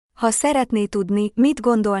Ha szeretné tudni, mit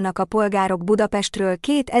gondolnak a polgárok Budapestről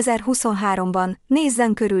 2023-ban,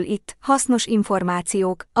 nézzen körül itt, hasznos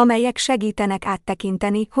információk, amelyek segítenek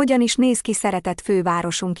áttekinteni, hogyan is néz ki szeretett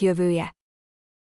fővárosunk jövője.